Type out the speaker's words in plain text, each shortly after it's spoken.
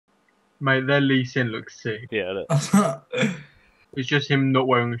Mate, their Lee Sin looks sick. Yeah, look. It's just him not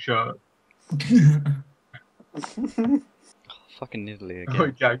wearing a shirt. Fucking Nidalee Oh,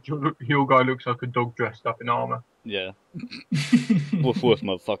 again. Jack, your guy looks like a dog dressed up in armour. Yeah. Woof woof,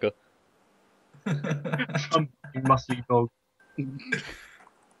 motherfucker. Some muscly dog.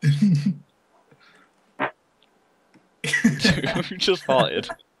 Who just farted?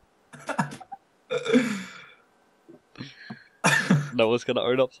 No one's gonna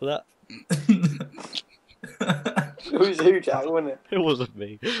own up to that. It was you, Jack, wasn't it? It wasn't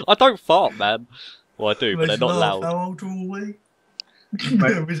me. I don't fart, man. Well, I do, but they're not loud. How old are we?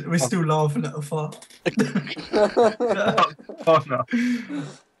 We're still laughing at the fart. Oh, no.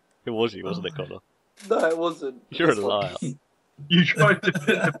 It was you, wasn't it, Connor? No, it wasn't. You're a liar. You tried to put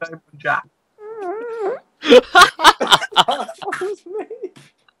the blame on Jack. That was me.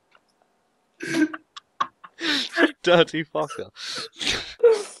 Dirty fucker.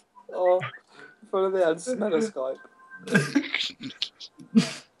 Oh, if only they had Smelloscope.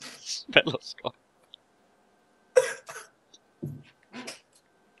 Smelloscope.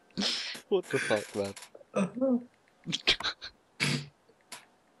 What the fuck, man?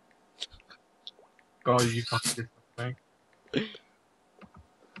 Guys, you fucking disgusting.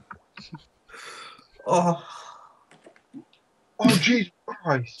 Oh, Jesus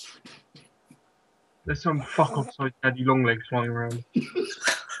Christ. There's some fuck off side daddy long legs flying around.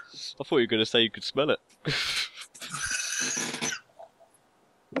 I thought you were gonna say you could smell it.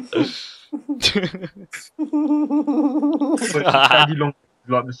 But daddy long legs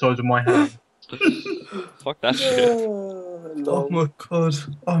like the size of my hand. Fuck that shit. oh my god,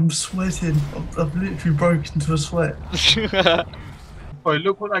 I'm sweating. I've literally broken into a sweat. Oh,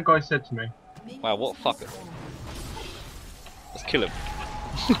 look what that guy said to me. Wow, what a fucker. Let's kill him.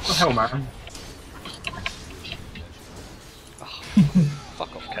 What the hell, man?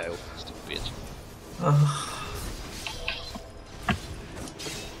 Fuck off, Kale. Stupid bitch.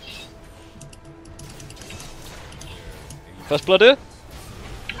 First blood here?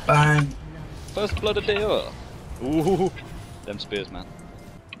 Bang. First blood of day. Ooh, them spears, man.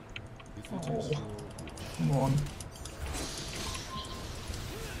 Oh, come on.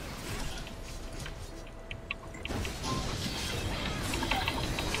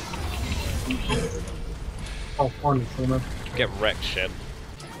 Oh, finally, man. Get wrecked, Shed.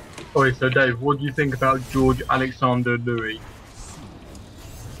 Alright, so Dave, what do you think about George Alexander Louis?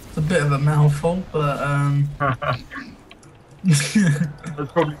 It's a bit of a mouthful, but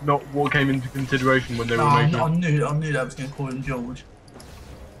That's probably not what came into consideration when they were making it. I knew that was going to call him George.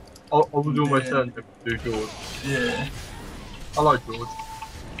 I was almost certain they would do George. Yeah. I like George.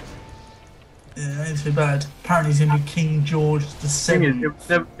 Yeah, ain't too bad. Apparently he's going to be King George the Thing is,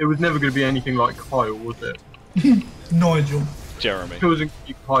 Seventh. it was never going to be anything like Kyle, was it? Nigel. Jeremy. It wasn't going to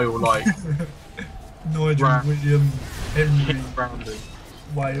be Kyle like Nigel, Brand. William, Henry, Brandon.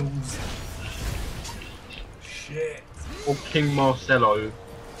 Wales. Shit. Or King Marcello.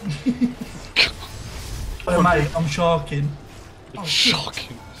 Oh mate, I'm sharking. Oh,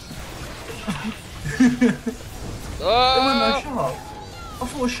 Shocking. There wasn't no shark. I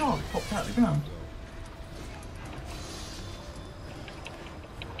thought a shark popped out of the ground.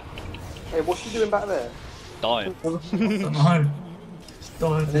 Hey, what's she doing back there? Dying. I don't know. Just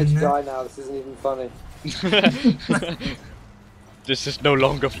died I need in to there. die now, this isn't even funny. This is no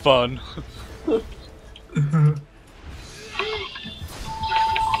longer fun.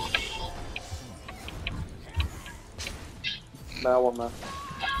 Now what, man?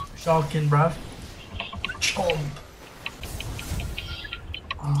 Sharkin, bruv. Chomp.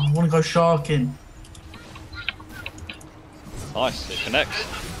 Oh, I want to go sharking. Nice, it connects.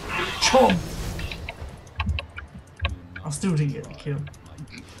 Chomp. I still didn't get the kill.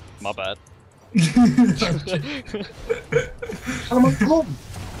 My bad. Come on, come on!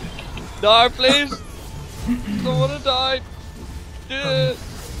 No, please! I don't wanna die! Yeah.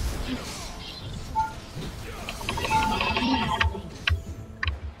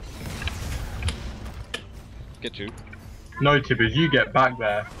 Get you. No, Tibbers, you get back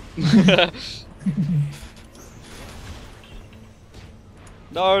there.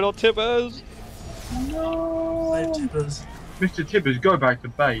 No, not Tibbers! No! Save Tibbers. Mr. Tibbers, go back to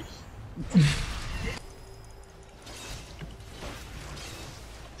base.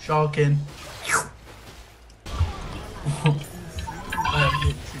 Sharkin. I have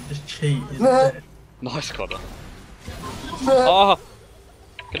literally just cheated there. Nice, Connor. Ah!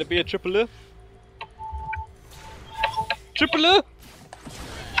 Can it be a triple F? Triple F!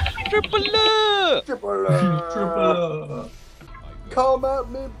 Triple F! Triple. Come at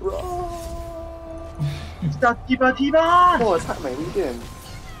me, bro! It's that Tiba Tiba! Oh, attack me, what are you doing?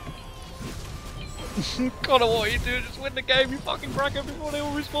 Connor, what are you doing? Just win the game, you fucking cracker before they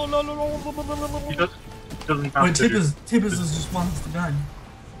all respawn. He doesn't have Wait, to. Tibbers has just won the game.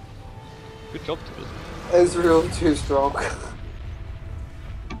 Good job, Tibbers. Ezreal too strong.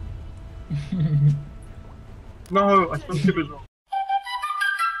 No, I spelled Tibbers wrong.